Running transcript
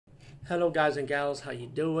Hello, guys and gals. How you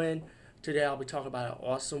doing? Today I'll be talking about an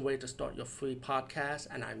awesome way to start your free podcast,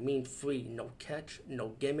 and I mean free. No catch, no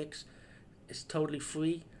gimmicks. It's totally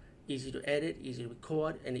free, easy to edit, easy to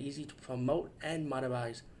record, and easy to promote and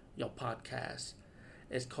monetize your podcast.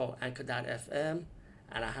 It's called Anchor.fm,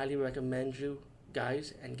 and I highly recommend you,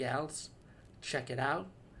 guys and gals, check it out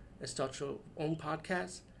and start your own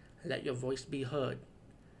podcast and let your voice be heard.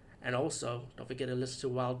 And also, don't forget to listen to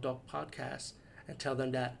Wild Dog Podcast and tell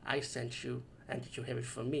them that I sent you and that you hear it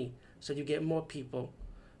from me, so you get more people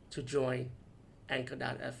to join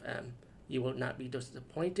Anchor.fm. You will not be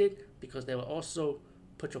disappointed because they will also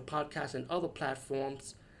put your podcast in other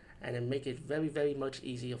platforms and then make it very, very much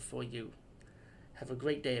easier for you. Have a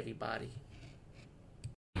great day, everybody.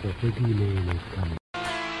 The boogeyman is coming.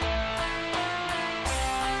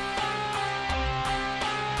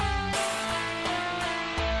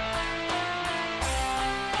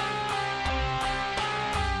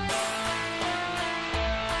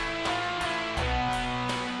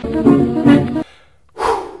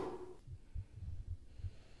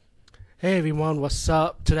 Hey everyone, what's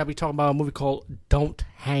up? Today we're talking about a movie called Don't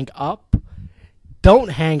Hang Up. Don't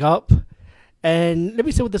Hang Up. And let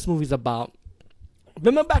me say what this movie's about.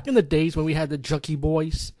 Remember back in the days when we had the Junkie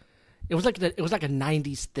Boys? It was like a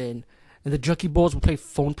 90s thing. And the Junkie Boys would play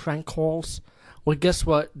phone prank calls. Well, guess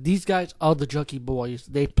what? These guys are the Junkie Boys.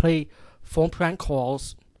 They play phone prank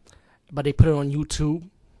calls, but they put it on YouTube.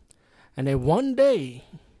 And then one day,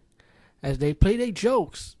 as they play their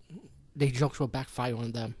jokes will backfire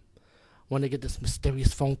on them. When they get this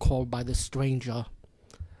mysterious phone call by this stranger,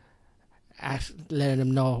 letting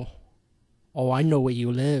them know, oh, I know where you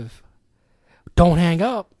live. Don't hang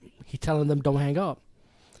up. He telling them don't hang up.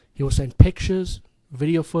 He will send pictures,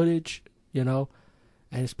 video footage, and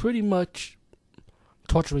it's pretty much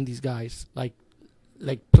torturing these guys, like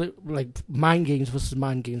mind games versus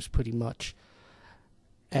mind games, pretty much.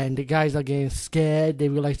 And the guys are getting scared. They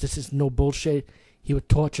realize this is no bullshit. He would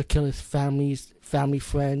torture, kill his family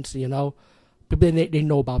friends, people they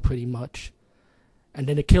know about pretty much. And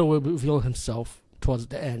then the killer will reveal himself towards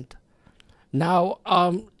the end. Now,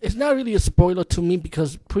 it's not really a spoiler to me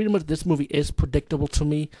because pretty much this movie is predictable to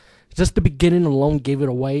me. Just the beginning alone gave it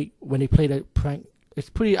away when they played a prank.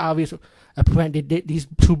 It's pretty obvious a prank. These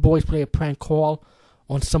two boys play a prank call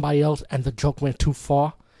on somebody else and the joke went too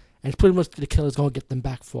far. And it's pretty much the killer's going to get them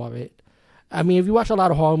back for it. I mean, if you watch a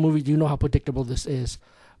lot of horror movies, you know how predictable this is.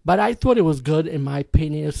 But I thought it was good, in my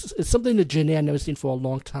opinion. It's something that genre I've never seen for a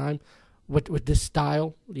long time with this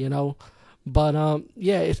style, But,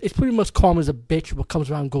 yeah, it's pretty much calm as a bitch. What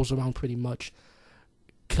comes around goes around pretty much.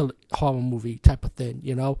 Kill horror movie type of thing,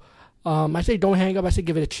 I say don't hang up. I say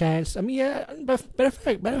give it a chance. I mean, yeah, matter of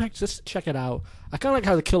fact, just check it out. I kind of like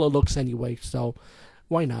how the killer looks anyway, so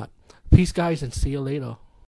why not? Peace, guys, and see you later.